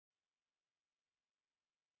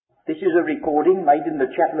This is a recording made in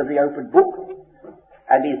the Chapel of the Open Book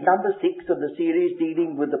and is number 6 of the series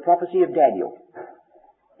dealing with the prophecy of Daniel.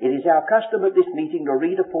 It is our custom at this meeting to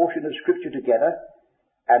read a portion of Scripture together,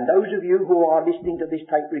 and those of you who are listening to this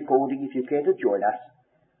tape recording, if you care to join us,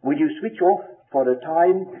 will you switch off for a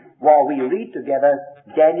time while we read together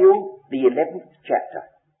Daniel, the 11th chapter.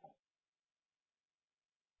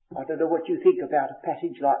 I don't know what you think about a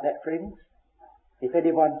passage like that, friends. If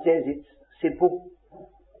anyone says it's simple,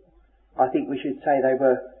 I think we should say they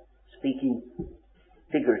were speaking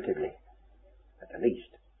figuratively, at the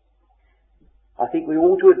least. I think we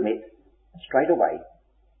ought to admit straight away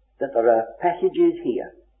that there are passages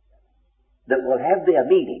here that will have their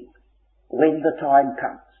meaning when the time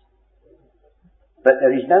comes. But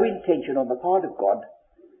there is no intention on the part of God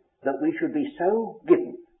that we should be so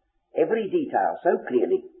given every detail so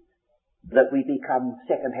clearly that we become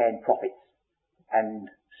second-hand prophets and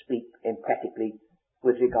speak emphatically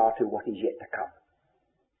with regard to what is yet to come.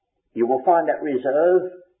 You will find that reserve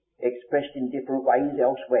expressed in different ways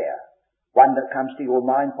elsewhere. One that comes to your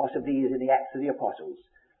mind possibly is in the Acts of the Apostles.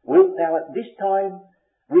 Wilt thou at this time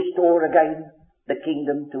restore again the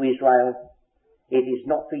kingdom to Israel? It is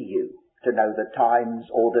not for you to know the times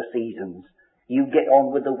or the seasons. You get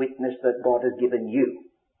on with the witness that God has given you.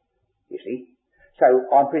 You see? So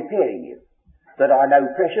I'm preparing you that I know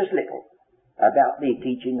precious little about the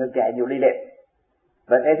teaching of Daniel 11.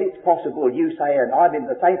 But as it's possible you say, and I'm in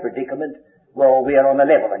the same predicament, well, we are on a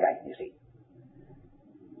level again, you see.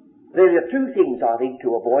 There are two things, I think,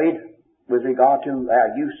 to avoid with regard to our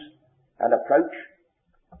use and approach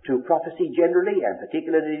to prophecy generally, and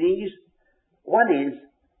particularly these. One is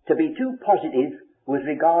to be too positive with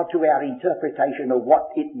regard to our interpretation of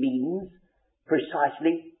what it means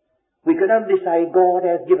precisely. We can only say God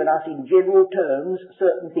has given us in general terms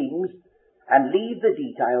certain things and leave the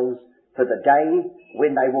details for the day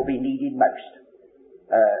when they will be needed most.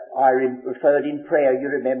 I referred in prayer, you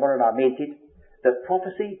remember, and I meant it, that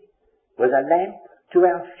prophecy was a lamp to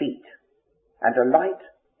our feet and a light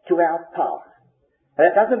to our path. And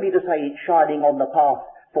it doesn't mean to say it's shining on the path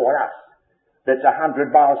for us that's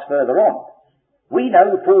 100 miles further on. We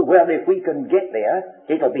know full well if we can get there,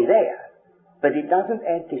 it'll be there. But it doesn't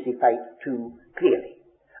anticipate too clearly.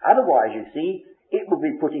 Otherwise, you see, it will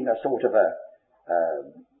be putting a sort of a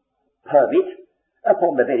permit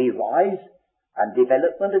upon the very rise and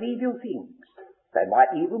development of evil things. They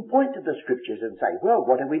might even point to the Scriptures and say, well,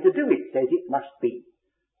 what are we to do? It says it must be.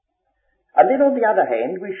 And then on the other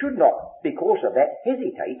hand, we should not, because of that,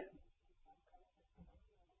 hesitate.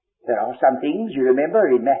 There are some things, you remember,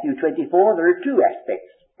 in Matthew 24, there are two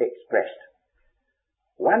aspects expressed.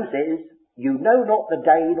 One says, you know not the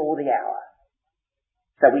day nor the hour.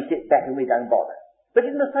 So we sit back and we don't bother. But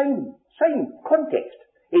in the same context,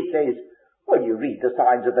 it says, well, you read the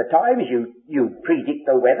signs of the times, you predict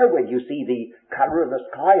the weather when you see the colour of the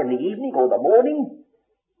sky in the evening or the morning.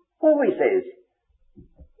 Always says,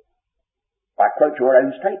 I quote your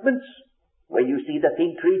own statements, when you see the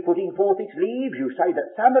fig tree putting forth its leaves, you say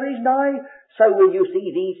that summer is nigh, so when you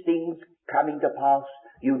see these things coming to pass,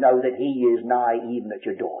 you know that he is nigh even at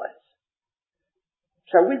your doors.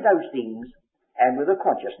 So with those things, and with a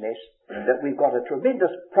consciousness that we've got a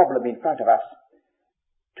tremendous problem in front of us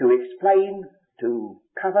to explain, to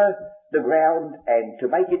cover the ground, and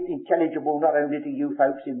to make it intelligible not only to you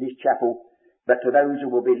folks in this chapel, but to those who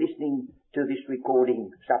will be listening to this recording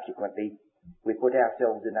subsequently, we put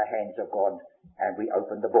ourselves in the hands of God and we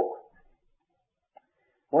open the book.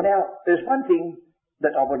 Well now, there's one thing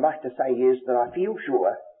that I would like to say is that I feel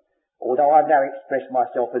sure, although I've now expressed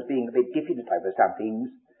myself as being a bit diffident over some things,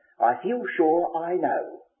 I feel sure I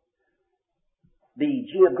know the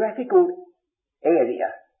geographical area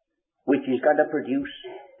which is going to produce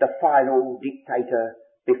the final dictator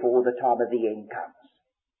before the time of the end comes.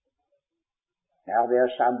 Now there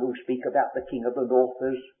are some who speak about the king of the north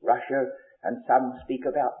as Russia, and some speak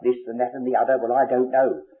about this and that and the other. Well, I don't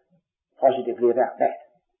know positively about that.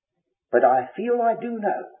 But I feel I do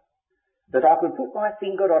know that I can put my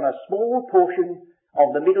finger on a small portion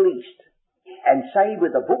of the Middle East and say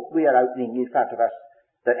with the book we are opening in front of us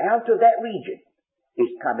that out of that region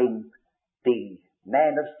is coming the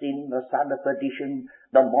man of sin, the son of perdition,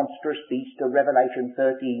 the monstrous beast of Revelation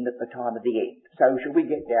 13 at the time of the end. So shall we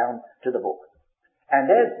get down to the book. And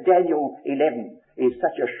as Daniel 11 is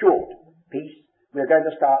such a short piece, we're going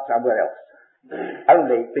to start somewhere else.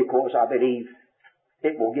 Only because I believe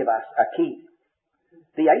it will give us a key.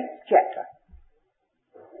 The 8th chapter.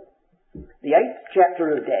 The 8th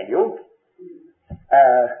chapter of Daniel.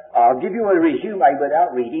 I'll give you a resume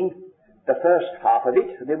without reading the first half of it,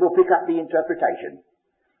 then we'll pick up the interpretation.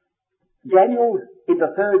 Daniel, in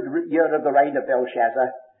the third year of the reign of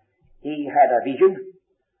Belshazzar, he had a vision,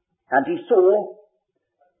 and he saw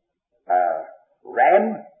a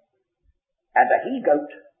ram and a he-goat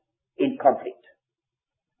in conflict.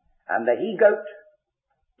 And the he-goat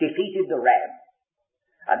defeated the ram.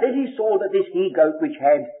 And then he saw that this he-goat, which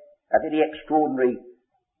had a very extraordinary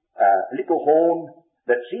little horn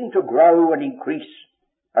that seemed to grow and increase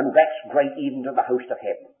and wax great even to the host of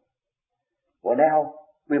heaven. Well, now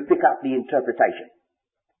we'll pick up the interpretation.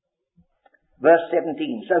 Verse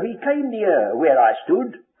 17, so he came near where I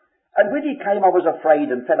stood, and when he came I was afraid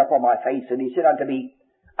and fell upon my face, and he said unto me,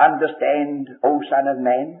 understand, O Son of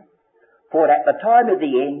Man, for at the time of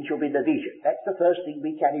the end shall be the vision. That's the first thing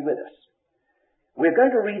we carry with us. We're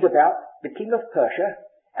going to read about the king of Persia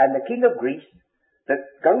and the king of Greece that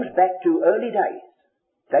goes back to early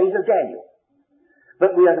days of Daniel.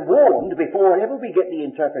 But we are warned before ever we get the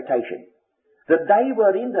interpretation that they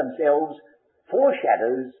were in themselves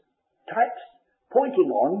foreshadows, types, pointing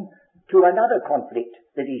on to another conflict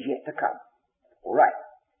that is yet to come. All right.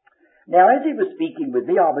 Now, as he was speaking with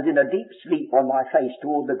me, I was in a deep sleep on my face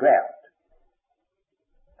toward the ground.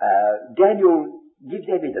 Daniel gives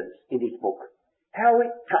evidence in his book how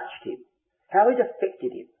it touched him, how it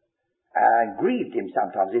affected him, and grieved him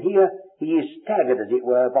sometimes. And here he is staggered, as it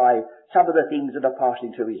were, by some of the things that are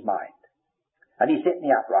passing through his mind. And he set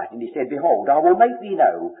me upright, and he said, behold, I will make thee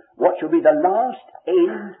know what shall be the last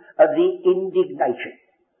end of the indignation.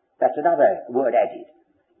 That's another word added.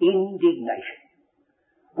 Indignation.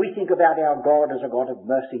 We think about our God as a God of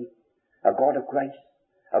mercy, a God of grace,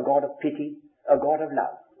 a God of pity, a God of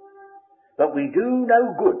love. But we do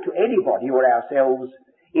no good to anybody or ourselves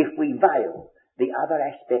if we veil the other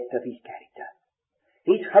aspect of his character.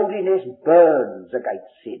 His holiness burns against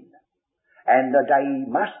sin, and the day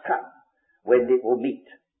must come when it will meet,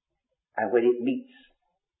 and when it meets,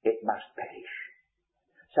 it must perish.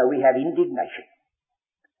 So we have indignation.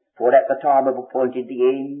 For at the time of appointed the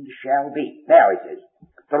end shall be. Now it says,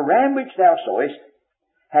 the ram which thou sawest,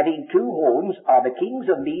 having two horns, are the kings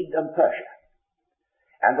of Mede and Persia.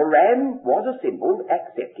 And the ram was a symbol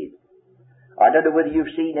accepted. I don't know whether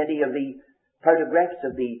you've seen any of the photographs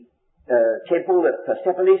of the temple at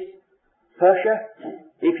Persepolis, Persia.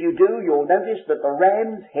 If you do, you'll notice that the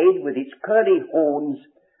ram's head with its curly horns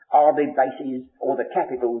are the bases or the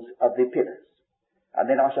capitals of the pillars. And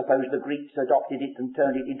then I suppose the Greeks adopted it and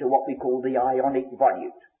turned it into what we call the Ionic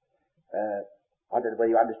volute. I don't know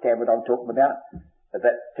whether you understand what I'm talking about,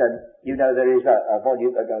 but you know there is a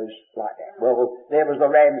volute that goes like that. Well, there was the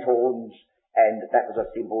ram's horns, and that was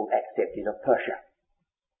a symbol accepted of Persia.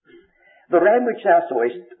 The ram which thou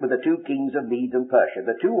sawest were the two kings of Medes and Persia.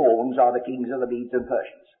 The two horns are the kings of the Medes and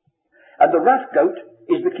Persians. And the rough goat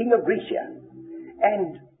is the king of Grecia.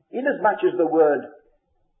 And inasmuch as the word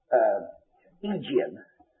Aegean,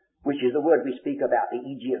 which is the word we speak about, the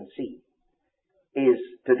Aegean Sea, is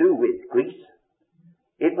to do with Greece,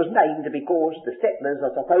 it was named because the settlers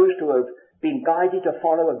are supposed to have been guided to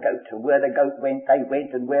follow a goat, and where the goat went, they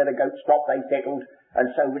went, and where the goat stopped, they settled.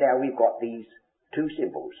 And so now we've got these two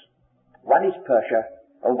symbols. One is Persia,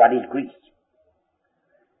 and one is Greece.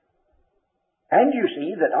 And you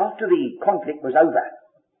see that after the conflict was over,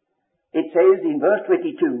 it says in verse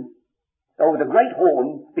 22, the great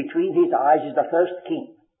horn between his eyes is the first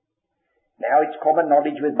king. Now it's common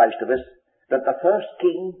knowledge with most of us that the first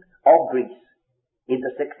king of Greece in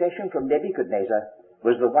the succession from Nebuchadnezzar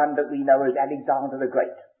was the one that we know as Alexander the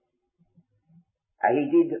Great. And he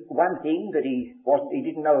did one thing that he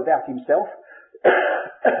didn't know about himself.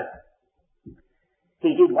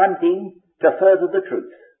 He did one thing to further the truth.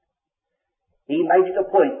 He made it a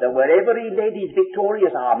point that wherever he led his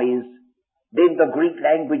victorious armies, then the Greek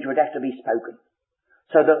language would have to be spoken.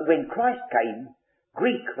 So that when Christ came,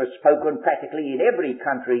 Greek was spoken practically in every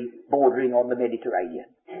country bordering on the Mediterranean.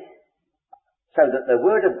 So that the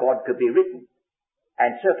Word of God could be written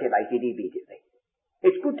and circulated immediately.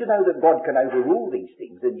 It's good to know that God can overrule these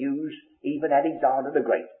things and use even Alexander the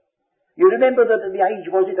Great. You remember that at the age,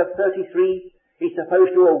 was it, of 33, he's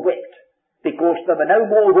supposed to have wept because there were no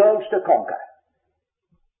more worlds to conquer.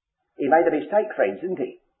 He made a mistake, friends, didn't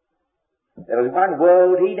he? There was one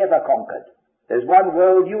world he never conquered. There's one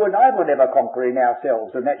world you and I will never conquer in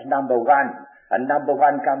ourselves, and that's number one. And number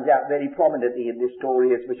one comes out very prominently in this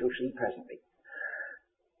story, as we shall see presently.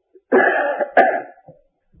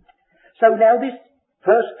 So now this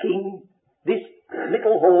first king, this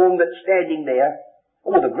little horn that's standing there,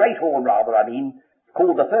 or the great horn rather,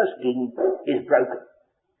 called the first king, is broken.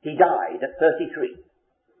 He died at 33.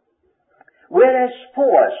 Whereas 4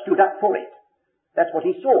 stood up for it. That's what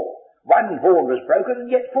he saw. One horn was broken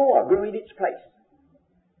and yet 4 grew in its place.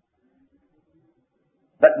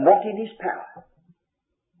 but not in his power.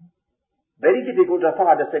 Very difficult to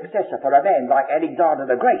find a successor for a man like Alexander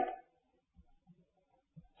the Great.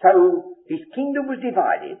 So his kingdom was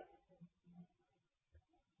divided.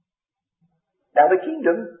 Now the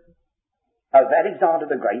kingdom of Alexander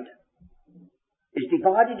the Great is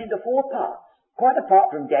divided into 4 parts, quite apart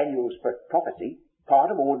from Daniel's prophecy,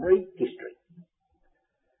 part of ordinary history.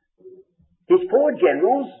 His 4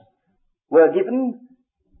 generals were given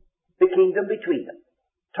the kingdom between them.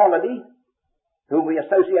 Ptolemy, whom we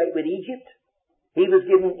associate with Egypt, he was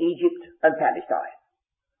given Egypt and Palestine.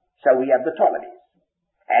 So we have the Ptolemies.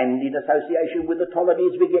 And in association with the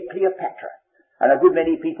Ptolemies we get Cleopatra. And a good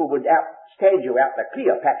many people would stand you out that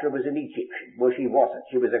Cleopatra was an Egyptian. Well, she wasn't.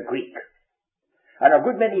 She was a Greek. And a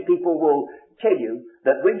good many people will tell you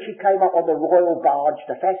that when she came up on the royal barge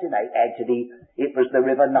to fascinate Antony, it was the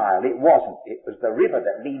River Nile. It wasn't. It was the river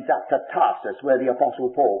that leads up to Tarsus, where the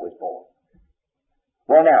Apostle Paul was born.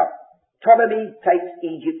 Well now, Ptolemy takes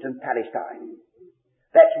Egypt and Palestine.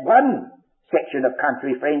 That's one section of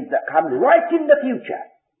country, friends, that comes right in the future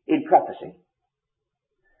in prophecy.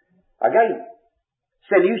 Again,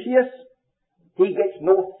 Seleucus, he gets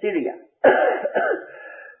North Syria.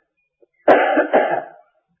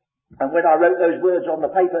 And when I wrote those words on the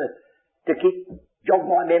paper to jog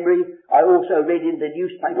my memory, I also read in the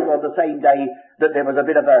newspaper on the same day that there was a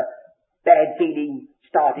bit of a bad feeling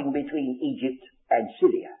starting between Egypt and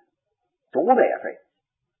Syria. It's all there, friends.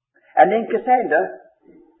 And then Cassander,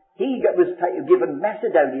 he was given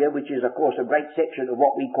Macedonia, which is, of course, a great section of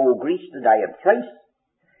what we call Greece today and Thrace.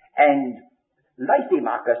 And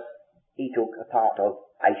Lysimachus, he took a part of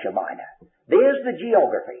Asia Minor. There's the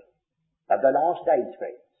geography of the last days,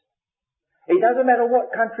 friends. It doesn't matter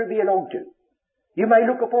what country we belong to. You may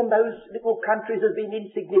look upon those little countries as being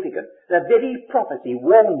insignificant. The very prophecy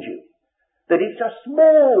warns you that it's a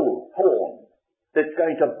small horn that's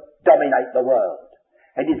going to dominate the world.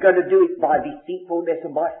 And he's going to do it by deceitfulness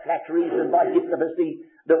and by flatteries and by diplomacy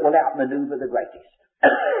that will outmaneuver the greatest.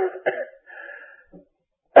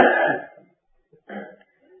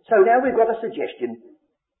 So now we've got a suggestion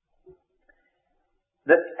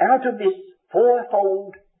that out of this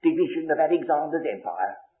 4-fold division of Alexander's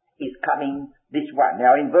empire is coming this one.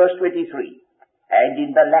 Now in verse 23, and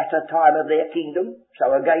in the latter time of their kingdom,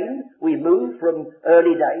 so again we move from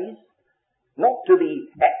early days, not to the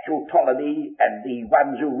actual Ptolemy and the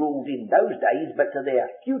ones who ruled in those days, but to their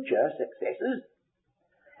future successors.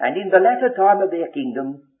 And in the latter time of their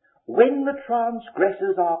kingdom, when the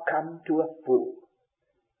transgressors are come to a full.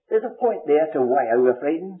 There's a point there to weigh over,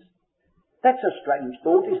 friends. That's a strange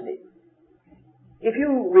thought, isn't it? If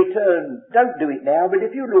you return, don't do it now, but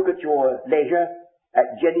if you look at your leisure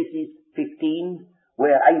at Genesis 15,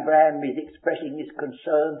 where Abraham is expressing his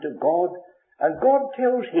concern to God, and God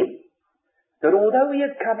tells him that although he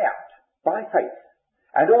had come out by faith,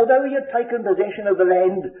 and although he had taken possession of the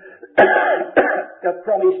land of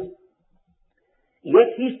promise,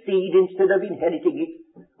 yet his seed, instead of inheriting it,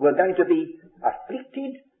 were going to be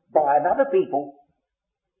afflicted by another people,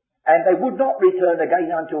 and they would not return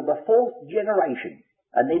again until the 4th generation.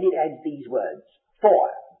 And then it adds these words, for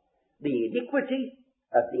the iniquity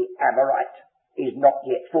of the Amorite is not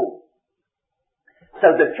yet full.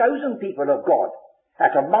 So the chosen people of God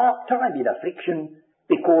had to mark time in affliction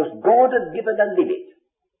because God had given a limit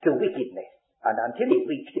to wickedness. And until it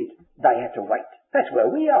reached it, they had to wait. That's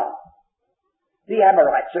where we are. The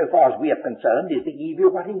Amorite, so far as we are concerned, is the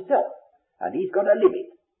evil one himself. And he's got a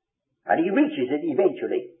limit. And he reaches it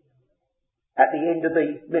eventually at the end of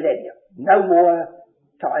the millennium. No more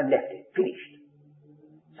time left. Finished.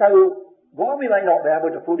 So, while we may not be able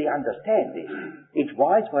to fully understand this, it's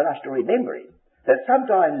wise for us to remember it, that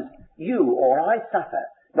sometimes you or I suffer,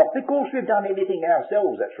 not because we've done anything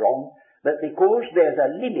ourselves that's wrong, but because there's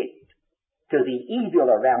a limit to the evil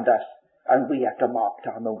around us, and we have to mark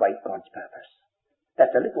time and wait God's purpose.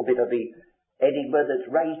 That's a little bit of the enigma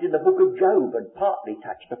that's raised in the book of Job and partly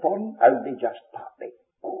touched upon, only just partly.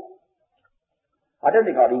 I don't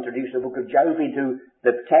think I'll introduce the book of Job into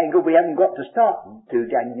the tangle. We haven't got to start to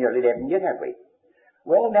Daniel 11 yet, have we?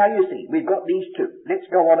 Well, now you see, we've got these two. Let's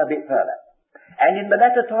go on a bit further. And in the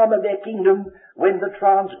latter time of their kingdom, when the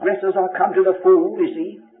transgressors are come to the full, you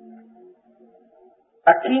see,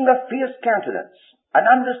 a king of fierce countenance, and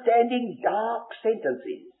understanding dark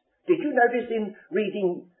sentences. Did you notice in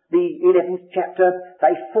reading the 11th chapter,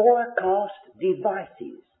 they forecast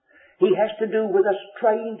devices. He has to do with a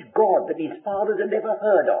strange God that his fathers had never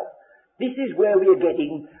heard of. This is where we are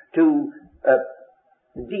getting to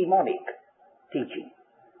demonic teaching,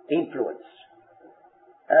 influence.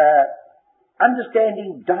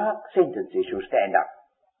 Understanding dark sentences shall stand up.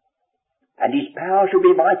 and his power shall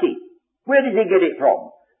be mighty. Where does he get it from?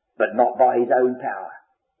 But not by his own power.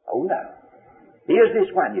 Oh no. Here's this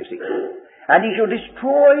one, you see. And he shall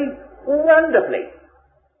destroy wonderfully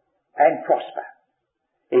and prosper.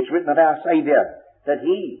 It's written of our Saviour that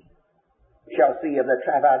he shall see of the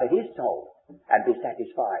travail of his soul and be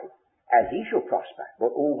satisfied, and he shall prosper.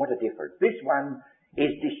 Well, oh, what a difference. This one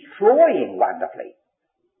is destroying wonderfully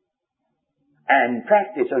and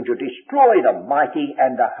practice and to destroy the mighty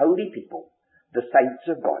and the holy people, the saints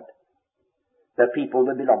of God, the people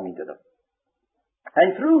that belonging to them.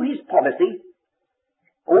 And through his policy,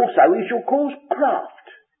 also he shall cause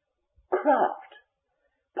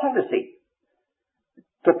policy,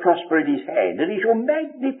 to prosper in his hand, and he shall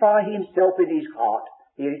magnify himself in his heart.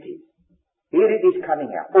 Here it is. Here it is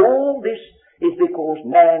coming out. All this is because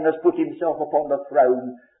man has put himself upon the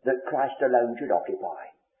throne that Christ alone should occupy.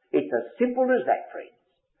 It's as simple as that, friends.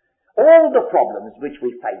 All the problems which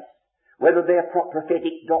we face, whether they're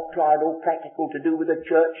prophetic, doctrinal, practical, to do with the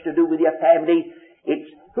church, to do with your family, it's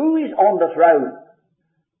who is on the throne?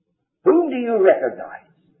 Whom do you recognize?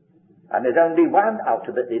 And there's only one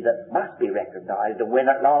ultimately that must be recognized, and when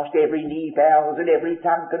at last every knee bows and every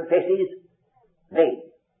tongue confesses,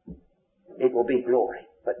 then it will be glory,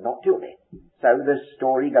 but not till then. So the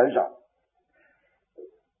story goes on.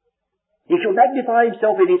 He shall magnify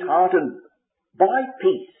himself in his heart, and by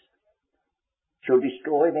peace shall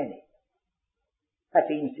destroy many. That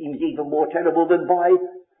seems even more terrible than by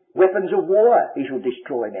weapons of war he shall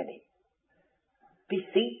destroy many.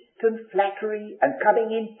 Deceit and flattery and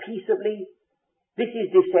coming in peaceably, this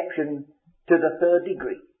is deception to the third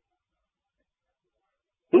degree.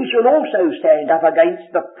 He shall also stand up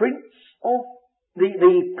against the prince of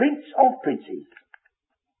princes.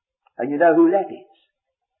 And you know who that is.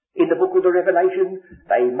 In the book of the Revelation,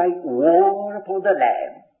 they make war upon the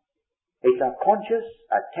Lamb. It's a conscious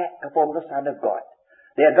attack upon the Son of God.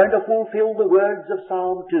 They are going to fulfill the words of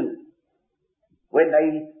Psalm 2 when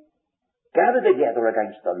they gather together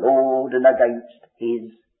against the Lord and against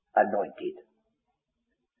his anointed.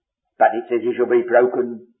 But it says he shall be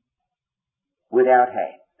broken without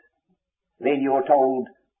hand. Then you're told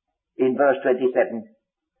in verse 27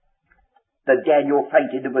 that Daniel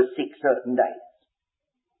fainted and was sick certain days.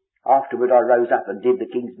 Afterward I rose up and did the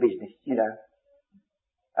king's business,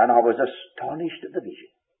 and I was astonished at the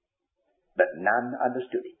vision. But none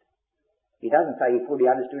understood it. He doesn't say he fully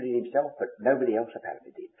understood it himself, but nobody else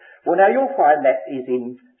apparently did. Well, now you'll find that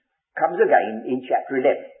comes again in chapter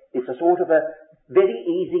 11. It's a sort of a very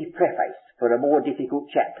easy preface for a more difficult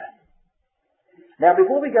chapter. Now,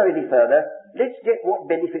 before we go any further, let's get what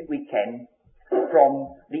benefit we can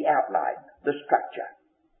from the outline, the structure.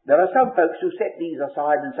 There are some folks who set these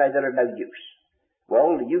aside and say they're of no use.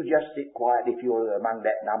 Well, you just sit quiet if you're among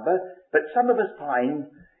that number, but some of us find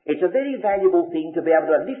it's a very valuable thing to be able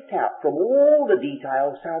to lift out from all the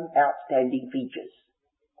details some outstanding features.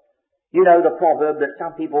 You know the proverb that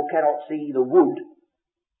some people cannot see the wood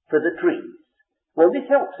for the trees. Well, this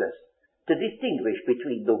helps us to distinguish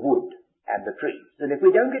between the wood and the trees. And if we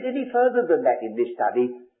don't get any further than that in this study,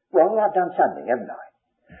 well, I've done something, haven't I?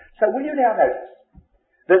 So will you now notice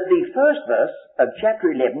that the first verse of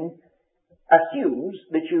chapter 11 assumes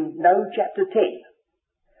that you know chapter 10.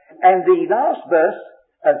 And the last verse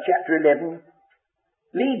of chapter 11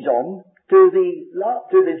 leads on to the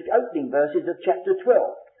opening verses of chapter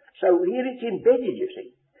 12. So here it's embedded, you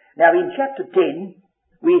see. Now in chapter 10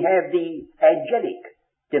 we have the angelic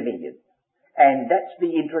dominion, and that's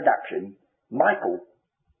the introduction. Michael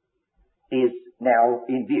is now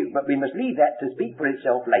in view, but we must leave that to speak for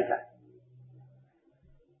itself later.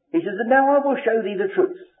 He says, and now I will show thee the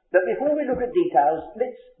truth. But before we look at details,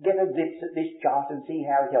 let's get a glimpse at this chart and see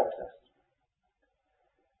how it helps us.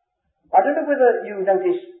 I don't know whether you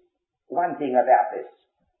notice one thing about this.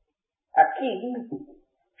 A king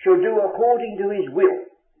shall do according to his will.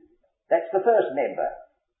 That's the first member.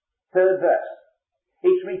 Third verse.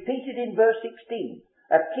 It's repeated in verse 16.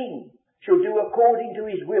 A king shall do according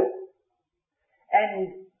to his will.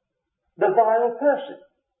 And the vile person,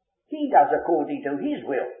 he does according to his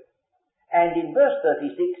will. And in verse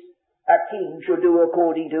 36, a king shall do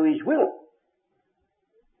according to his will.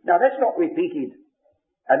 Now that's not repeated,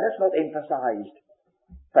 and that's not emphasized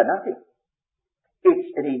for nothing.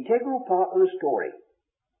 It's an integral part of the story.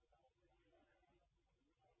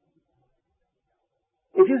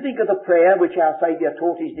 If you think of the prayer which our Saviour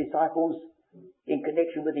taught his disciples in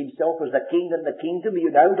connection with himself as the king and the kingdom,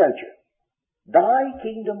 you know, don't you? Thy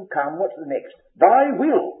kingdom come, what's the next? Thy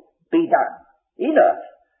will be done in earth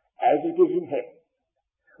as it is in heaven.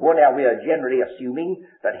 Well, now we are generally assuming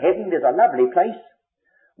that heaven is a lovely place.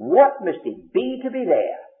 What must it be to be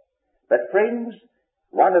there? But friends,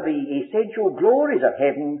 one of the essential glories of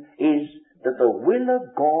heaven is that the will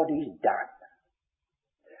of God is done.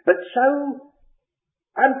 But so,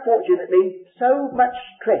 unfortunately, so much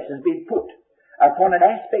stress has been put upon an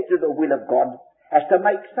aspect of the will of God as to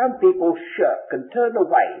make some people shirk and turn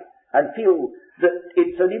away and feel that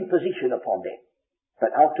it's an imposition upon them.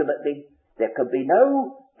 But ultimately, there can be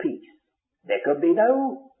no peace, there can be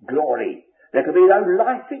no glory, there can be no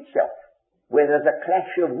life itself where there's a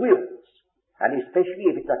clash of wills, and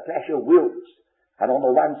especially if it's a clash of wills, and on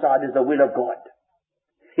the one side is the will of God.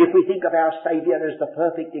 If we think of our Saviour as the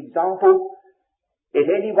perfect example, if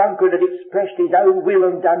anyone could have expressed his own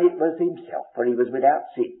will and done it, was himself, for he was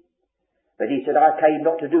without sin. But he said, I came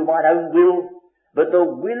not to do mine own will, but the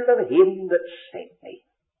will of him that sent me.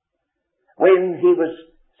 When he was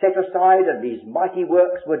set aside and his mighty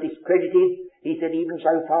works were discredited, he said, even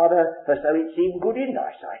so, Father, for so it seemed good in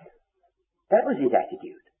thy sight. That was his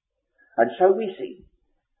attitude. And so we see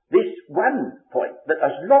this one point, that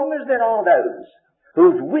as long as there are those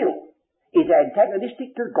whose will is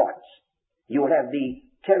antagonistic to God's, you will have the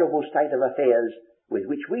terrible state of affairs with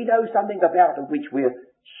which we know something about and which we're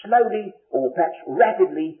slowly or perhaps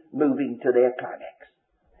rapidly moving to their climax.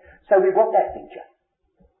 So we've got that picture.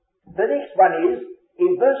 The next one is,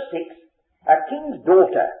 in verse 6, a king's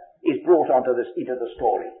daughter is brought into the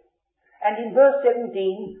story. And in verse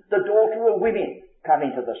 17, the daughter of women come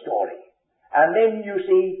into the story. And then you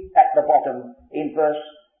see at the bottom, in verse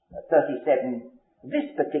 37,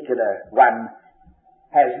 this particular one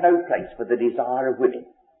has no place for the desire of women.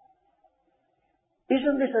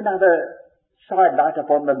 Isn't this another sidelight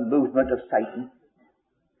upon the movement of Satan?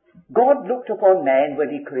 God looked upon man when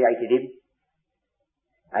he created him,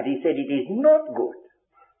 and he said, it is not good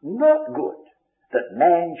that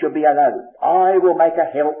man should be alone. I will make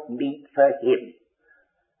a help meet for him.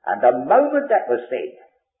 And the moment that was said,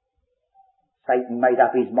 Satan made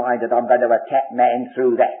up his mind that I'm going to attack man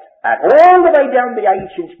through that. And all the way down the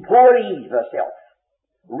ancients, poor Eve herself,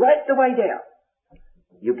 right the way down,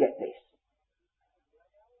 you get this.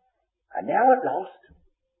 And now at last,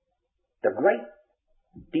 the great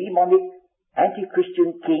demonic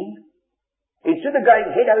anti-Christian king, instead of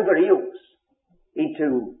going head over heels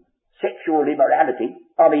into sexual immorality,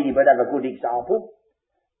 I mean, he would have a good example.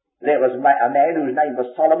 There was a man whose name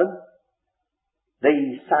was Solomon,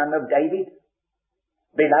 the son of David,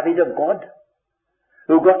 beloved of God,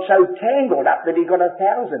 who got so tangled up that he got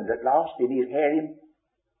 1,000 at last in his harem.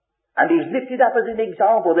 And he's lifted up as an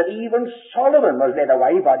example that even Solomon was led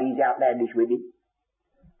away by these outlandish women.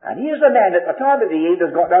 And here's a man at the time of the end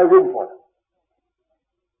has got no room for them.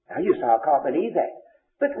 Now you say, I can't believe that.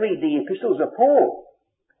 But read the epistles of Paul.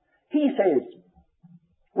 He says,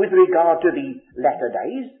 with regard to the latter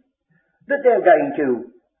days, that they're going to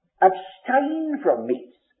abstain from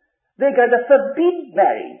meats. They're going to forbid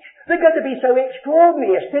marriage. They're going to be so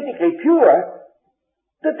extraordinarily aesthetically pure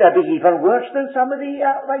that they'll be even worse than some of the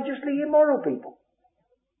outrageously immoral people.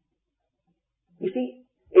 You see,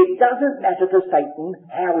 it doesn't matter to Satan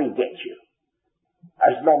how he gets you,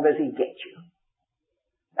 as long as he gets you.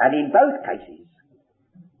 And in both cases,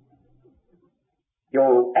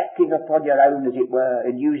 you're acting upon your own, as it were,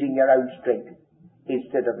 and using your own strength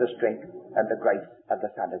instead of the strength and the grace of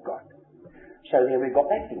the Son of God. So there we've got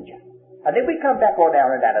that picture. And then we come back on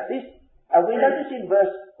our analysis, and we notice in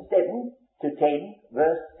verse 7 to 10,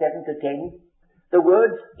 verse 7 to 10, the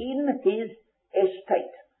words, in his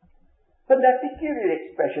estate. And that peculiar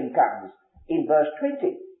expression comes in verse 20,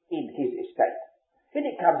 in his estate. And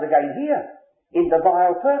it comes again here, in the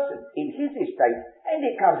vile person, in his estate, and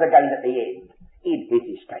it comes again at the end, in his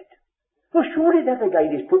estate. Well, surely that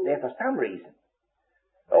again is put there for some reason.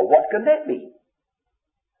 Well, what can that mean?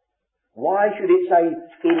 Why should it say,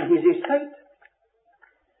 in his estate?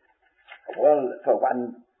 Well,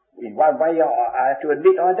 in one way, I have to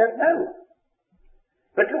admit I don't know.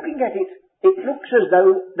 But looking at it, it looks as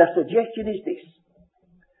though the suggestion is this,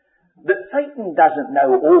 that Satan doesn't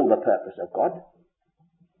know all the purpose of God.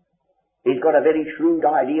 He's got a very shrewd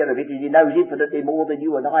idea of it, and he knows infinitely more than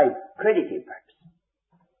you and I credit him, perhaps.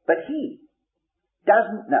 But he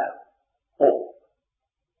doesn't know all.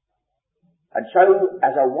 And so,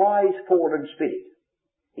 as a wise fallen spirit,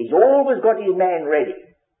 he's always got his man ready.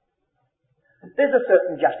 There's a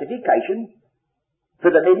certain justification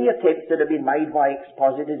for the many attempts that have been made by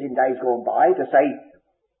expositors in days gone by to say,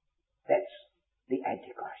 that's the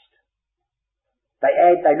Antichrist.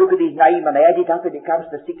 They look at his name and they add it up and it comes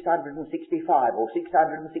to 665 or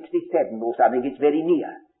 667 or something. It's very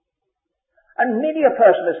near. And many a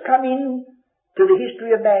person has come in to the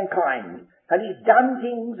history of mankind and he's done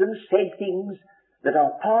things and said things that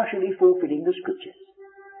are partially fulfilling the Scriptures.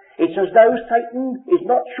 It It's as though Satan is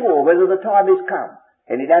not sure whether the time has come,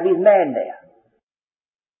 and he'd have his man there.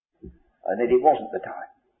 And then it wasn't the time.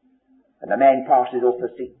 And the man passes off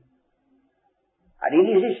the scene. And in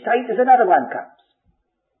his estate there's another one comes.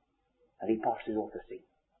 And he passes off the scene.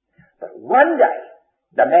 But one day,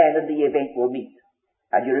 the man and the event will meet.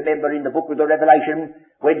 And you remember in the book of the Revelation,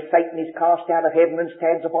 when Satan is cast out of heaven and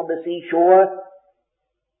stands upon the seashore,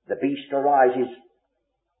 the beast arises,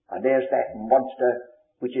 and there's that monster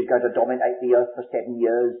which is going to dominate the earth for 7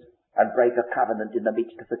 years and break a covenant in the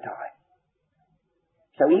midst of the time.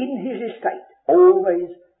 So in his estate, always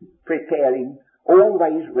preparing,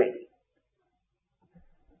 always ready.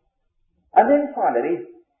 And then finally,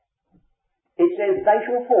 it says they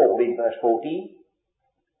shall fall in verse 14.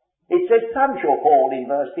 It says some shall fall in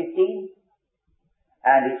verse 15.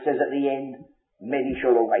 And it says at the end, many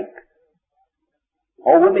shall awake.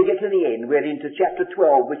 Or when we get to the end, we're into chapter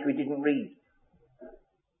 12, which we didn't read.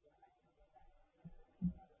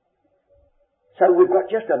 So we've got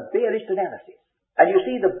just a barest analysis. And you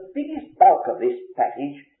see the biggest bulk of this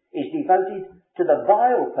passage is devoted to the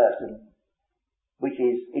vile person which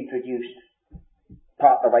is introduced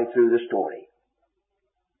part of the way through the story.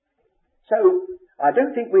 So I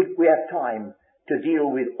don't think we have time to deal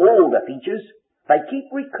with all the features. They keep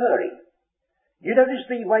recurring. You notice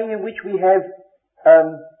the way in which we have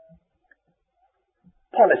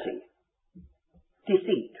policy,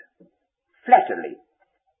 deceit, flattery,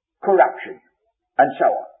 corruption, and so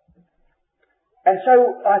on. And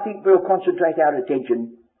so I think we'll concentrate our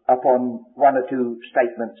attention upon one or two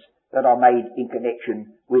statements that are made in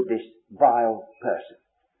connection with this vile person.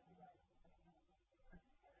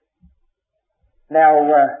 Now,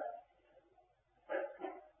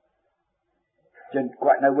 don't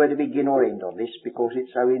quite know where to begin or end on this because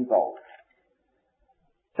it's so involved.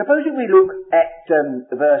 Supposing we look at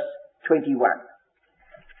verse 21.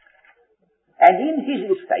 And in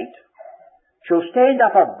his estate shall stand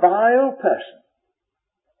up a vile person,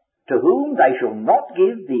 to whom they shall not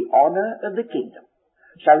give the honour of the kingdom.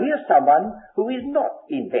 So here's someone who is not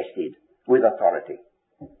invested with authority.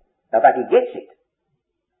 Now, but he gets it.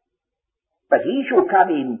 But he shall come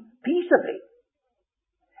in peaceably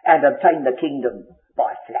and obtain the kingdom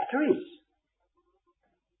by flatteries.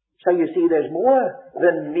 So you see, there's more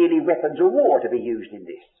than merely weapons of war to be used in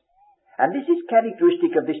this. And this is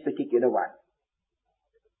characteristic of this particular one.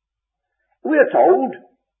 We are told,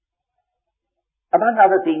 among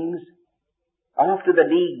other things, after the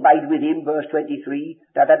league made with him, verse 23,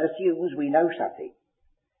 now that assumes we know something.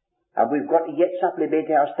 And we've got to yet supplement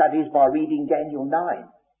our studies by reading Daniel 9.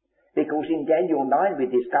 Because in Daniel 9 we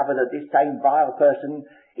discover that this same vile person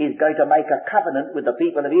is going to make a covenant with the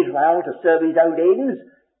people of Israel to serve his own ends,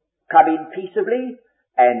 come in peaceably,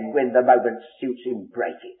 and when the moment suits him,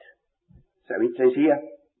 break it. So it says here,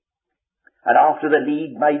 and after the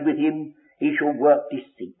league made with him, he shall work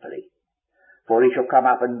deceitfully. For he shall come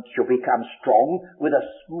up and shall become strong with a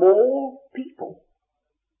small people.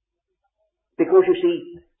 Because you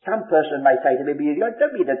see, some person may say to me, you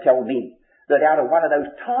don't mean to tell me that out of one of those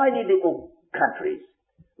tiny little countries,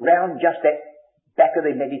 round just that back of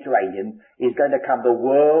the Mediterranean, is going to come the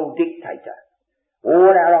world dictator.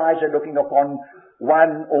 All our eyes are looking upon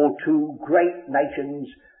one or two great nations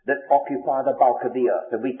that occupy the bulk of the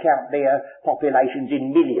earth, and we count their populations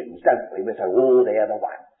in millions, don't we? We say, oh, they're the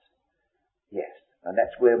ones. Yes, and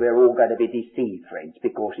that's where we're all going to be deceived, friends,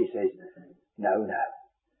 because he says, no,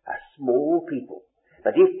 a small people.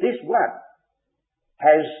 But if this one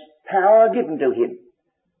has power given to him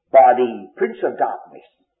by the Prince of Darkness,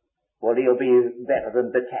 well, he'll be better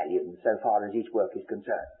than battalions so far as his work is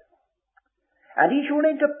concerned. And he shall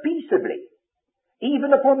enter peaceably,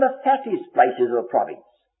 even upon the fattest places of the province.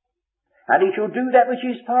 And he shall do that which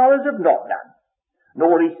his fathers have not done,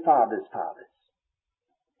 nor his fathers' fathers.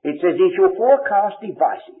 It says he shall forecast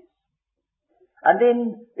devices. And then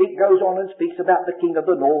it goes on and speaks about the king of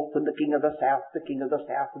the north and the king of the south, the king of the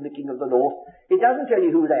south and the king of the north. It doesn't tell you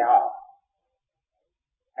who they are.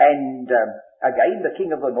 And again, the king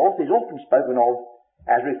of the north is often spoken of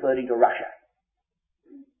as referring to Russia.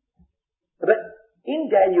 But in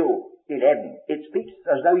Daniel 11, it speaks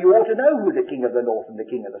as though you ought to know who the king of the north and the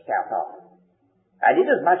king of the south are. And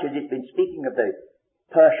inasmuch as it's been speaking of the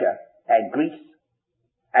Persia and Greece,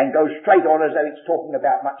 and goes straight on as though it's talking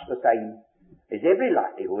about much the same, there's every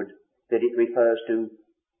likelihood that it refers to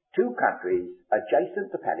two countries adjacent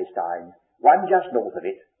to Palestine, one just north of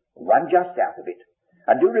it, one just south of it.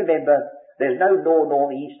 And do remember, there's no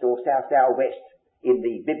north, east, or south, west in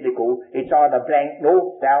the biblical. It's either blank,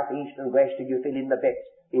 north, south, east, and west, and you fill in the bits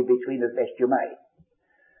in between as best you may.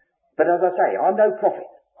 But as I say, I'm no prophet.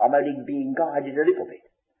 I'm only being guided a little bit.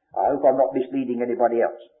 I hope I'm not misleading anybody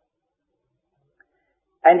else.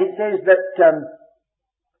 And it says that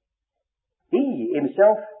he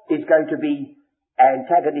himself is going to be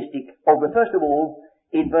antagonistic over, first of all,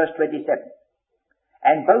 in verse 27.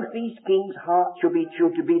 And both these kings' hearts shall be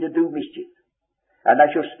to do mischief, and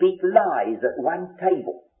they shall speak lies at one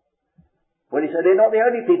table. Well, he said they're not the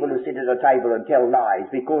only people who sit at a table and tell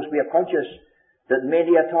lies, because we are conscious that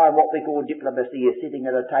many a time what we call diplomacy is sitting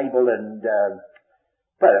at a table and,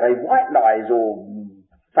 they're white lies or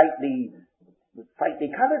faintly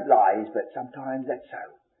coloured lies, but sometimes that's so.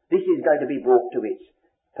 This is going to be brought to its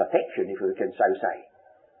perfection, if we can so say.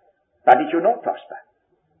 But it shall not prosper,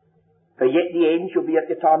 for yet the end shall be at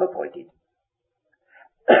the time appointed.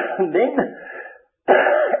 Then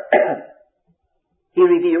it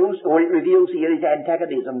reveals here his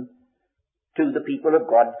antagonism to the people of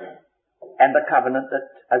God and the covenant that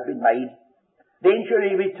has been made. Then shall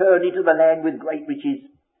he return into the land with great riches,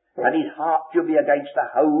 and his heart shall be against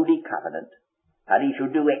the holy covenant, and he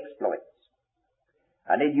shall do exploits.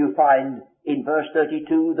 And then you find in verse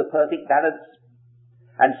 32 the perfect balance.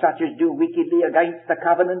 And such as do wickedly against the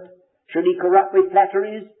covenant shall he corrupt with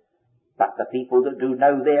flatteries, but the people that do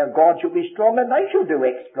know their God shall be strong, and they shall do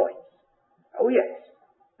exploits. Oh yes,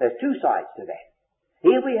 there's two sides to that.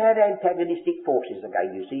 Here we have antagonistic forces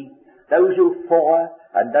again, you see. Those who are for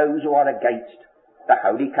and those who are against the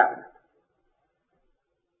Holy Covenant.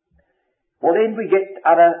 Well, then we get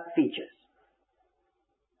other features.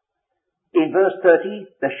 In verse 30,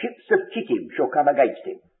 the ships of Chittim shall come against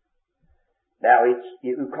him. Now,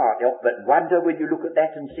 you can't help but wonder when you look at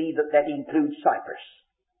that and see that that includes Cyprus.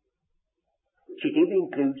 Chittim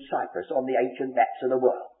includes Cyprus on the ancient maps of the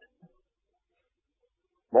world.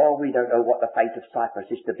 Well, we don't know what the fate of Cyprus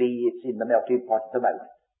is to be. It's in the melting pot at the moment.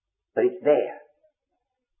 But it's there.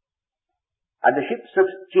 And the ships of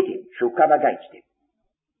Chittim shall come against him.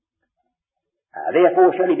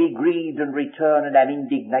 Therefore shall he be grieved and return and have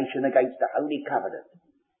indignation against the Holy Covenant.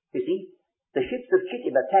 You see, the ships of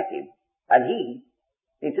Chittim attack him, and he,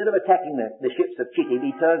 instead of attacking the ships of Chittim,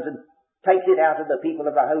 he turns and takes it out of the people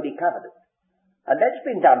of the Holy Covenant. And that's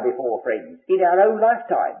been done before, friends, in our own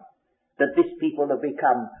lifetime, that this people have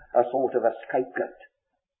become a sort of a scapegoat.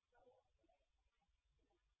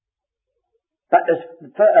 But there's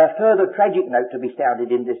a further tragic note to be sounded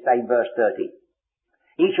in this same verse 30.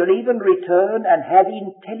 He shall even return and have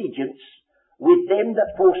intelligence with them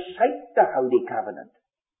that forsake the Holy Covenant.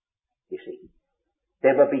 You see,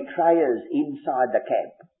 there were betrayers inside the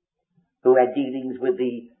camp who had dealings with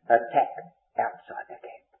the attack outside the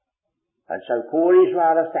camp. And so poor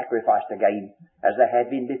Israel are sacrificed again, as they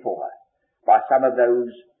had been before, by some of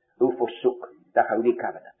those who forsook the Holy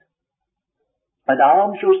Covenant. And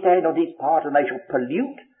arms shall stand on his part, and they shall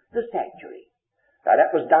pollute the sanctuary. Now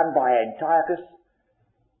that was done by Antiochus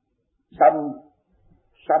some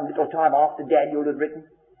little time after Daniel had written.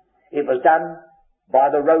 It was done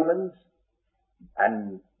by the Romans,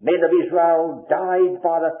 and men of Israel died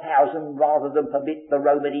by the thousand rather than permit the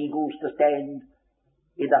Roman eagles to stand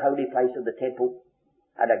in the holy place of the temple.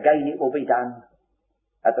 And again it will be done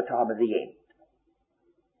at the time of the end.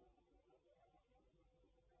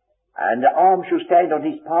 And the arm shall stand on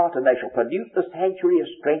his part, and they shall pollute the sanctuary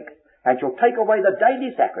of strength, and shall take away the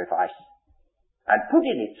daily sacrifice, and put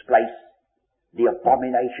in its place the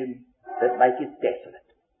abomination that maketh desolate.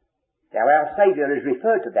 Now our Saviour has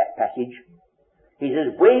referred to that passage. He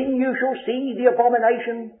says, when you shall see the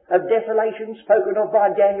abomination of desolation spoken of by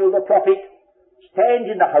Daniel the prophet stand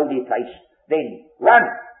in the holy place, then run,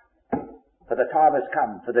 for the time has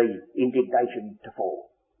come for the indignation to fall.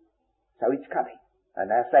 So it's coming. And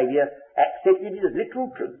our Saviour accepted it as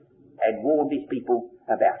literal truth and warned his people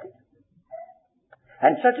about it.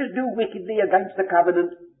 And such as do wickedly against the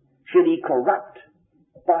covenant shall he corrupt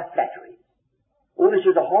by flattery. Oh, this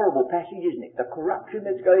is a horrible passage, isn't it? The corruption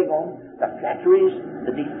that's going on, the flatteries,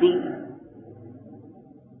 the deceit.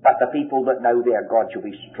 But the people that know their God shall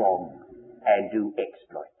be strong and do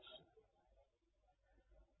exploits.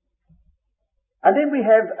 And then we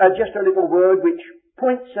have just a little word which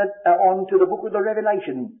points on to the book of the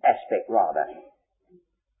Revelation aspect rather.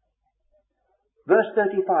 Verse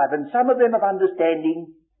 35, and some of them of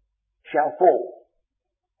understanding shall fall,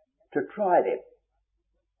 to try them,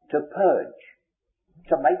 to purge,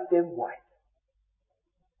 to make them white.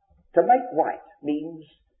 To make white means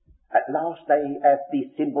at last they have the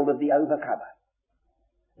symbol of the overcomer.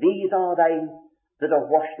 These are they that have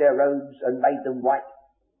washed their robes and made them white,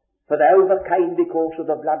 for they overcame because of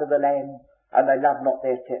the blood of the Lamb, and they loved not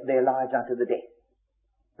their lives unto the death.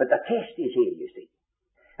 But the test is here, you see.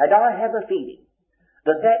 And I have a feeling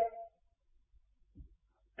that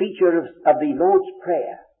feature of the Lord's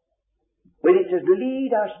Prayer when it says,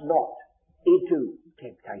 lead us not into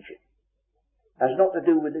temptation, has not to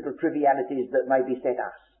do with little trivialities that may beset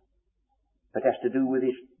us, but has to do with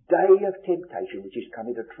this day of temptation which is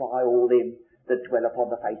coming to try all them that dwell upon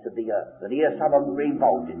the face of the earth. And here some of them are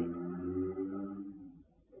involved in it.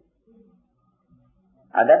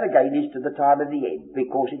 And that again is to the time of the end,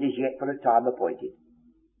 because it is yet for a time appointed.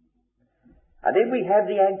 And then we have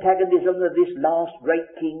the antagonism of this last great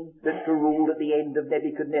king that's to rule at the end of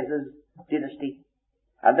Nebuchadnezzar's dynasty.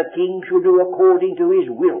 And the king shall do according to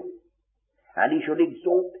his will, and he shall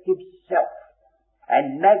exalt himself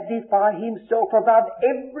and magnify himself above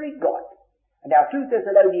every god. And now 2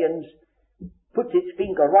 Thessalonians puts its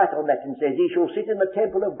finger right on that and says, he shall sit in the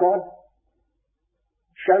temple of God,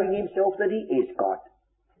 showing himself that he is God,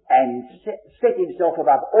 and set himself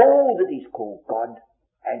above all that is called God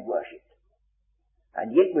and worshipped.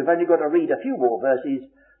 And yet we've only got to read a few more verses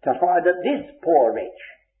to find that this poor wretch,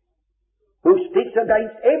 who speaks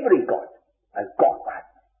against every god, has got one.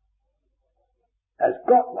 Has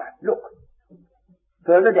got one. Look,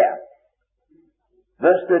 further down,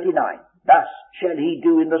 verse 39. Thus shall he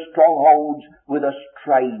do in the strongholds with a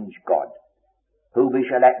strange god, whom he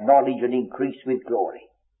shall acknowledge and increase with glory.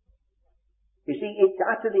 You see, it's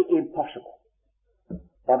utterly impossible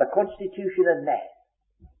by the constitution of man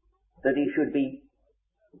that he should be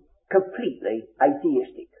completely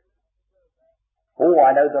atheistic. Oh,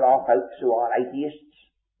 I know there are folks who are atheists,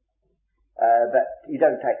 but you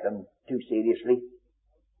don't take them too seriously,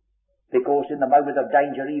 because in the moment of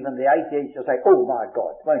danger even the atheist will say, oh my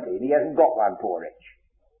God, won't he? And he hasn't got one, poor wretch.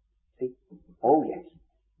 See? Oh yes.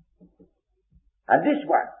 And this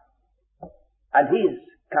one, and his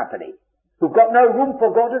company, who've got no room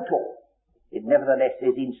for God at all, it nevertheless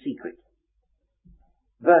is in secret.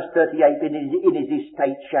 Verse 38, in his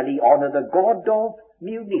estate shall he honour the God of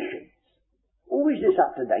munitions. Oh, is this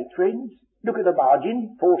up to date, friends? Look at the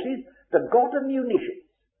margin, forces, the God of munitions.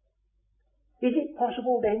 Is it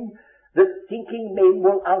possible then that thinking men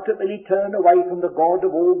will ultimately turn away from the God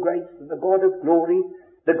of all grace and the God of glory,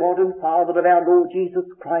 the God and Father of our Lord Jesus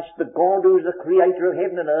Christ, the God who is the creator of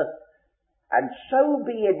heaven and earth, and so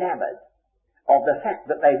be enamoured of the fact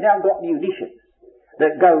that they've now got munitions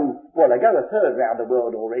that go, well, they go a third round the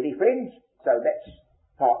world already, friends, so that's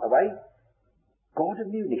part of the way. God of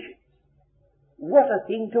munitions. What a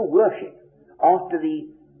thing to worship after the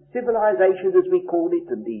civilization, as we call it,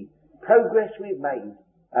 and the progress we've made,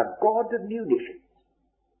 a God of munitions.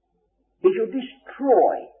 He shall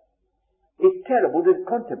destroy. It's terrible to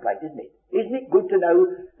contemplate, isn't it? Isn't it good to know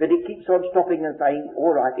that it keeps on stopping and saying,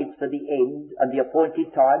 all right, it's for the end and the appointed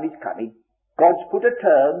time is coming. God's put a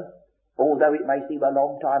term, although it may seem a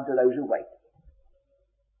long time to those who wait.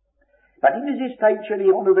 But in his estate shall he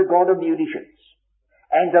honour the God of munitions,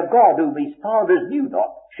 and the God whom his fathers knew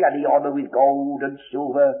not shall he honour with gold and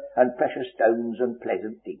silver and precious stones and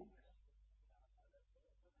pleasant things.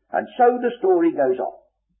 And so the story goes on.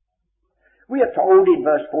 We are told in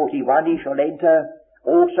verse 41, he shall enter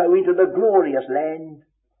also into the glorious land,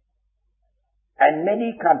 and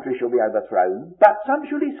many countries shall be overthrown, but some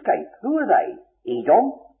shall escape. Who are they?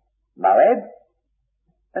 Edom, Moab,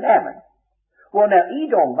 and Ammon. Well, now,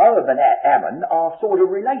 Edom, Moab, and Ammon are sort of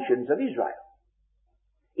relations of Israel.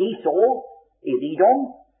 Esau is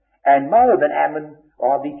Edom, and Moab and Ammon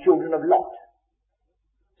are the children of Lot.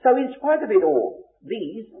 So in spite of it all,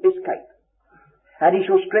 these escape. And he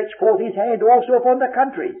shall stretch forth his hand also upon the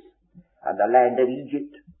countries, and the land of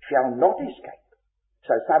Egypt shall not escape.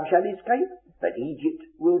 So some shall escape, but Egypt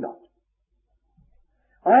will not.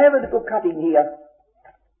 I have a little cutting here.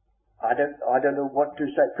 I don't know what to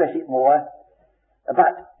say, press it more,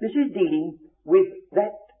 but this is dealing with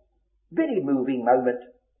that very moving moment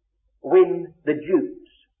when the Jews,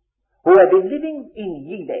 who had been living in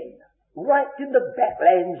Yemen, right in the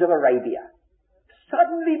backlands of Arabia,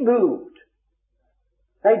 suddenly moved.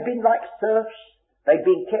 They'd been like serfs. They'd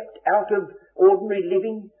been kept out of ordinary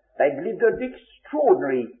living. They'd lived an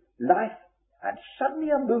extraordinary life, and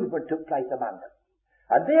suddenly a movement took place among them.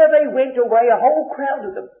 And there they went away, a whole crowd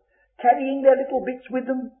of them, carrying their little bits with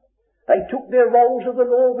them. They took their rolls of the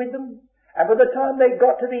law with them. And by the time they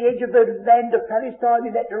got to the edge of the land of Palestine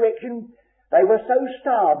in that direction, they were so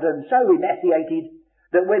starved and so emaciated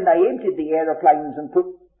that when they emptied the aeroplanes and put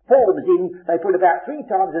forms in, they put about 3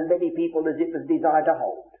 times as many people as it was designed to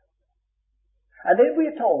hold. And then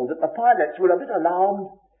we are told that the pilots were a bit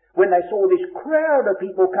alarmed when they saw this crowd of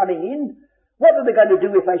people coming in. What are they going to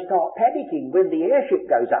do if they start panicking when the airship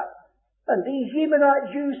goes up? And these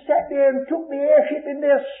Yemenite Jews sat there and took the airship in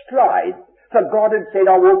their stride. For God had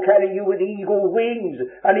said, I will carry you with eagle wings.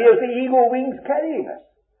 And here's the eagle wings carrying us.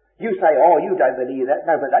 You say, oh, you don't believe that.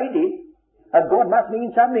 No, but they did. And God must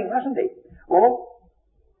mean something, mustn't he? Well,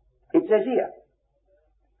 it says here,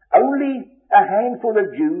 only a handful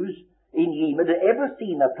of Jews in Yemen had ever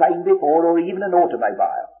seen a plane before or even an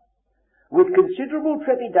automobile. With considerable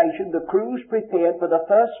trepidation, the crews prepared for the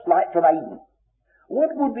first flight from Aden.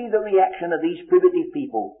 What would be the reaction of these primitive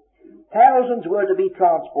people? Thousands were to be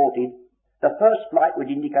transported. The first flight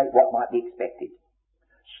would indicate what might be expected.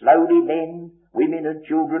 Slowly men, women and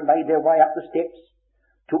children made their way up the steps,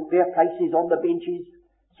 took their places on the benches,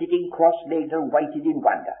 sitting cross-legged and waited in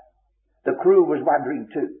wonder. The crew was wondering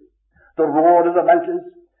too. The roar of the motors,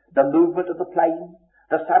 the movement of the plane,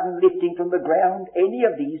 the sudden lifting from the ground, any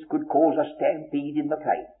of these could cause a stampede in the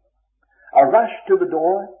plane. A rush to the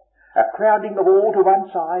door, a crowding of all to one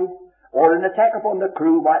side, or an attack upon the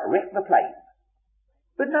crew might wreck the plane.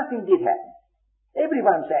 But nothing did happen.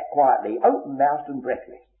 Everyone sat quietly, open-mouthed and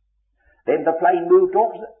breathless. Then the plane moved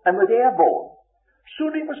off and was airborne.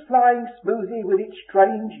 Soon it was flying smoothly with its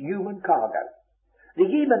strange human cargo. The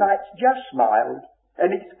Yemenites just smiled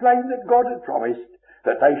and explained that God had promised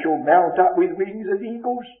that they shall mount up with wings as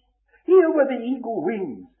eagles. Here were the eagle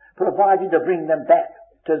wings provided to bring them back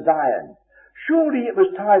to Zion. Surely it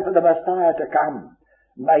was time for the Messiah to come.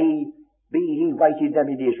 May be he waited them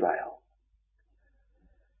in Israel.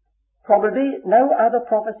 Probably no other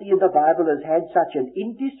prophecy in the Bible has had such an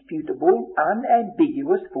indisputable,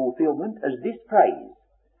 unambiguous fulfillment as this phrase.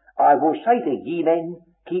 I will say to ye men,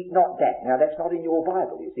 keep not back. Now that's not in your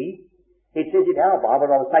Bible, you see. It says in our Bible,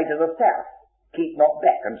 I will say to the south, keep not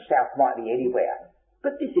back, and south might be anywhere.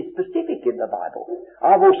 But this is specific in the Bible.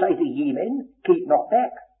 I will say to ye men, keep not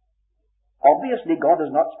back. Obviously God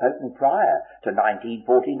has not spoken prior to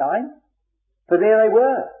 1949, for there they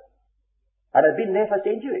were, and had been there for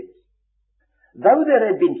centuries. Though there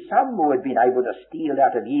had been some who had been able to steal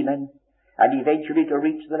out of Yemen, and eventually to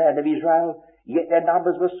reach the land of Israel, yet their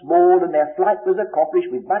numbers were small and their flight was accomplished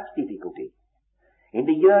with much difficulty. In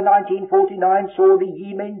the year 1949 saw the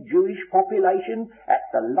Yemen Jewish population at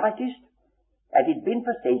the lightest it had been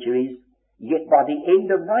for centuries, yet by the end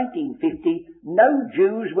of 1950 no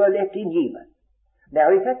Jews were left in Yemen. Now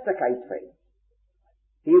if that's the case, friends,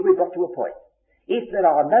 here we've got to a point. If there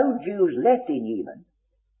are no Jews left in Yemen,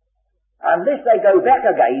 unless they go back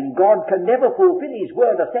again, God can never fulfill his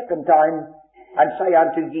word a second time and say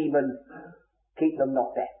unto Yemen, keep them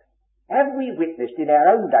not back. Have we witnessed in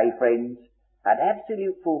our own day, friends, an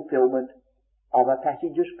absolute fulfillment of a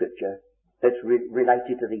passage of Scripture that's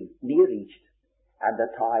related to the Near East and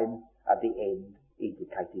the time of the end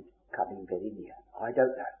indicated coming very near? I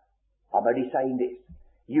don't know. I'm only saying this.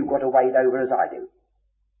 You've got to wade over as I do.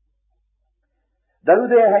 Though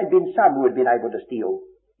there had been some who had been able to steal,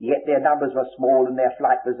 yet their numbers were small and their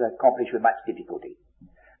flight was accomplished with much difficulty.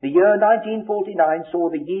 The year 1949 saw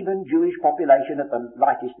the Yemen Jewish population at the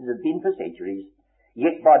lightest it had been for centuries,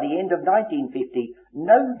 yet by the end of 1950,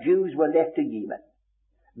 no Jews were left to Yemen.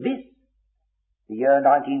 This, the year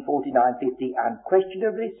 1949-50,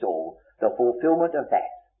 unquestionably saw the fulfillment of that,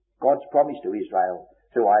 God's promise to Israel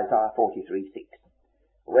through Isaiah 43:6.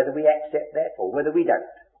 Whether we accept that or whether we don't,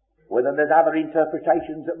 whether there's other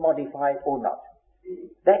interpretations that modify it or not,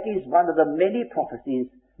 that is one of the many prophecies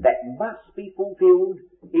that must be fulfilled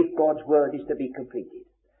if God's word is to be completed.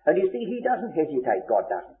 And you see, he doesn't hesitate, God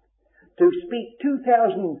doesn't, to speak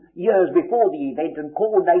 2,000 years before the event and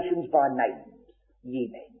call nations by names.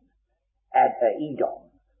 Yemen, Edom,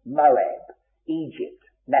 Moab, Egypt,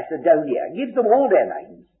 Macedonia. Gives them all their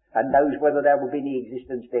names and knows whether they will be in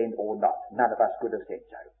existence then or not. None of us could have said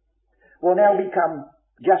so. Well, now we come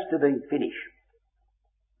just to the finish.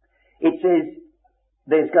 It says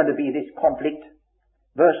there's going to be this conflict.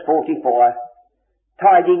 Verse 44,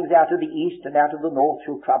 tidings out of the east and out of the north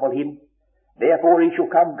shall trouble him. Therefore he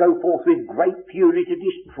shall go forth with great fury to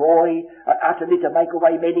destroy and utterly to make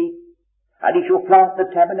away many. And he shall plant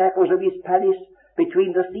the tabernacles of his palace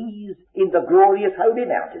between the seas in the glorious holy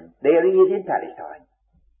mountain. There he is in Palestine.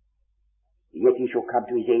 Yet he shall come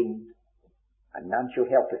to his end, and none shall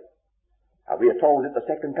help it. And we are told at the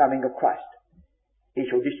second coming of Christ, he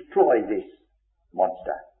shall destroy this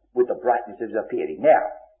monster with the brightness of his appearing. Now,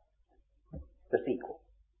 the sequel.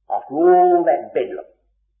 After all that bedlam,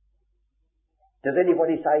 does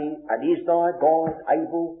anybody say, and is thy God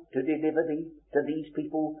able to deliver thee to these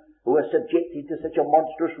people who are subjected to such a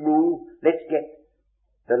monstrous rule? Let's get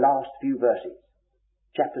the last few verses.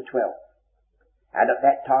 Chapter 12. And at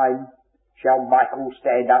that time shall Michael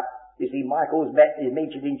stand up. You see, Michael is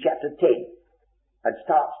mentioned in chapter 10 and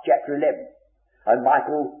starts chapter 11. And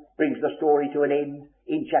Michael brings the story to an end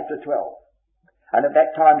in chapter 12. And at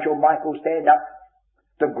that time shall Michael stand up,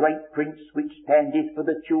 the great prince which standeth for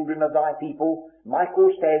the children of thy people. Michael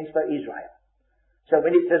stands for Israel. So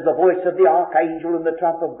when it says the voice of the archangel and the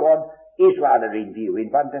trump of God, Israel are in view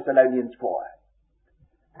in 1 Thessalonians 4.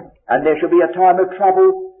 And there shall be a time of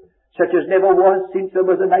trouble such as never was since there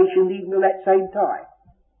was a nation even at that same time.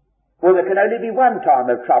 Well, there can only be one time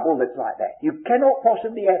of trouble that's like that. You cannot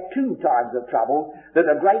possibly have two times of trouble that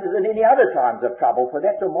are greater than any other times of trouble, for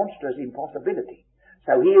that's a monstrous impossibility.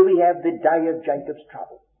 So here we have the day of Jacob's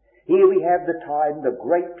trouble. Here we have the time, the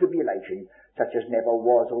great tribulation, such as never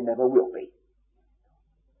was or never will be.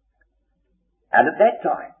 And at that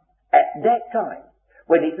time,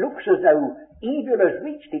 when it looks as though evil has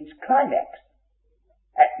reached its climax,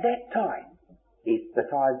 at that time is the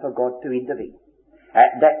time for God to intervene.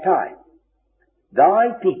 At that time,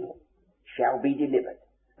 thy people shall be delivered.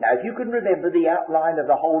 Now, if you can remember the outline of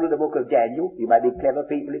the whole of the book of Daniel, you may be clever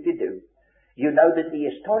people if you do, you know that the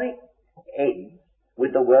historic ends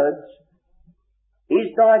with the words,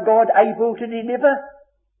 is thy God able to deliver?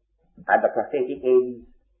 And the prophetic ends,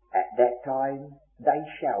 at that time they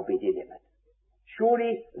shall be delivered.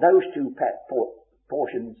 Surely those two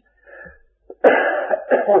portions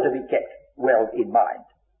ought to be kept well in mind.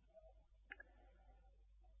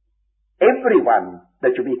 Everyone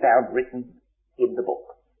that shall be found written in the book.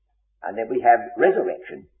 And then we have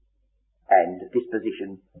resurrection and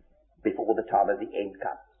disposition before the time of the end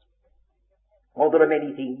comes. Well, there are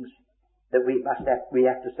many things that we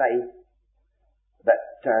have to say, but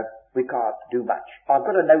we can't do much. I've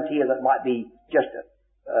got a note here that might be just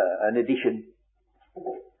an addition.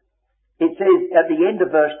 It says at the end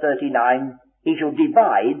of verse 39, he shall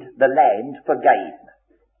divide the land for gain.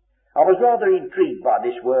 I was rather intrigued by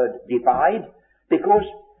this word divide, because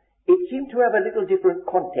it seemed to have a little different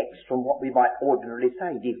context from what we might ordinarily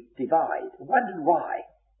say, divide. I wondered why.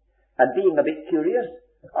 And being a bit curious,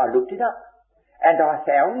 I looked it up. And I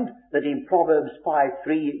found that in Proverbs 5:3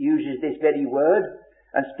 it uses this very word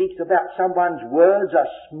and speaks about someone's words are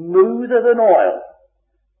smoother than oil.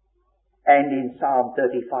 And in Psalm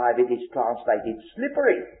 35 it is translated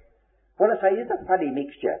slippery. Well, I say, it's a funny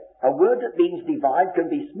mixture. A word that means divide can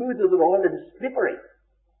be smoother than oil and slippery.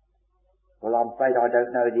 Well, I'm afraid I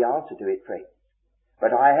don't know the answer to it, friends.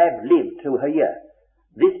 But I have lived to hear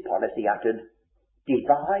this policy uttered,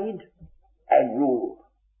 divide and rule.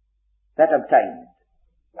 That obtained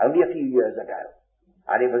only a few years ago.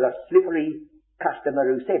 And it was a slippery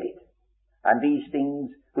customer who said it. And these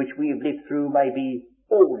things which we have lived through may be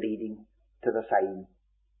all leading to the same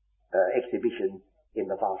exhibition in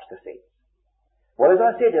the vaster sense. Well, as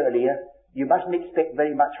I said earlier, you mustn't expect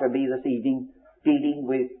very much from me this evening dealing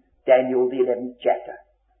with Daniel the 11th chapter.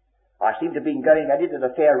 I seem to have been going at it at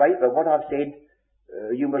a fair rate, but what I've said,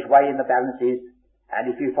 you must weigh in the balances,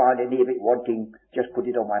 and if you find any of it wanting, just put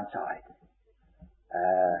it on one side.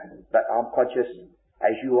 But I'm conscious,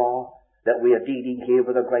 as you are, that we are dealing here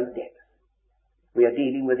with a great depth. We are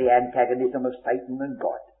dealing with the antagonism of Satan and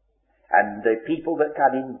God. And the people that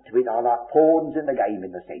come into it are like pawns in the game,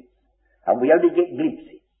 in the sense. And we only get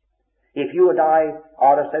glimpses. If you and I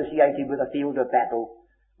are associated with a field of battle,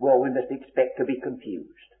 well, we must expect to be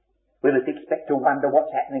confused. We must expect to wonder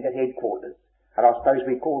what's happening at headquarters. And I suppose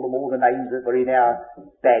we call them all the names that were in our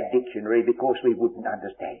bad dictionary because we wouldn't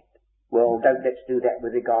understand. Well, let's do that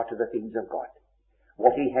with regard to the things of God.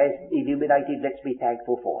 What He has illuminated, let's be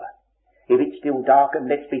thankful for. If it's still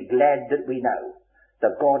darkened, let's be glad that we know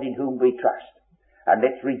the God in whom we trust. And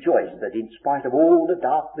let's rejoice that in spite of all the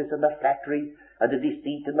darkness and the flattery and the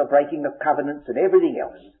deceit and the breaking of covenants and everything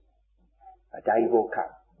else, a day will come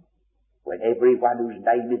when everyone whose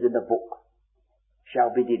name is in the book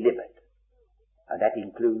shall be delivered. And that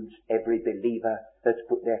includes every believer that's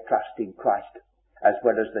put their trust in Christ, as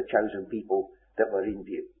well as the chosen people that were in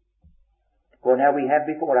view. For now we have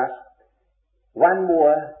before us one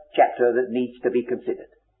more chapter that needs to be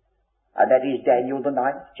considered, and that is Daniel the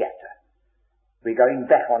 9th chapter. We're going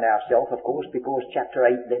back on ourselves, of course, because chapter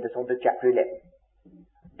 8 led us on to chapter 11.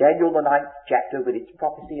 Daniel the 9th chapter, with its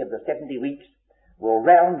prophecy of the 70 weeks, will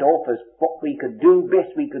round off as what we can do,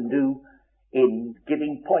 best we can do, in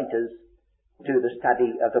giving pointers to the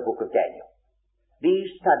study of the book of Daniel. These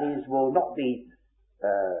studies will not be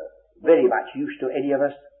very much use to any of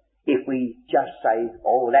us if we just say,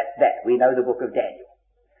 oh, that's that, we know the book of Daniel.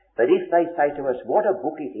 But if they say to us, what a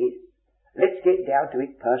book it is, let's get down to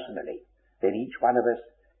it personally, then each one of us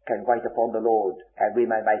can wait upon the Lord, and we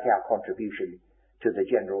may make our contribution to the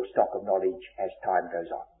general stock of knowledge as time goes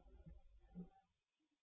on.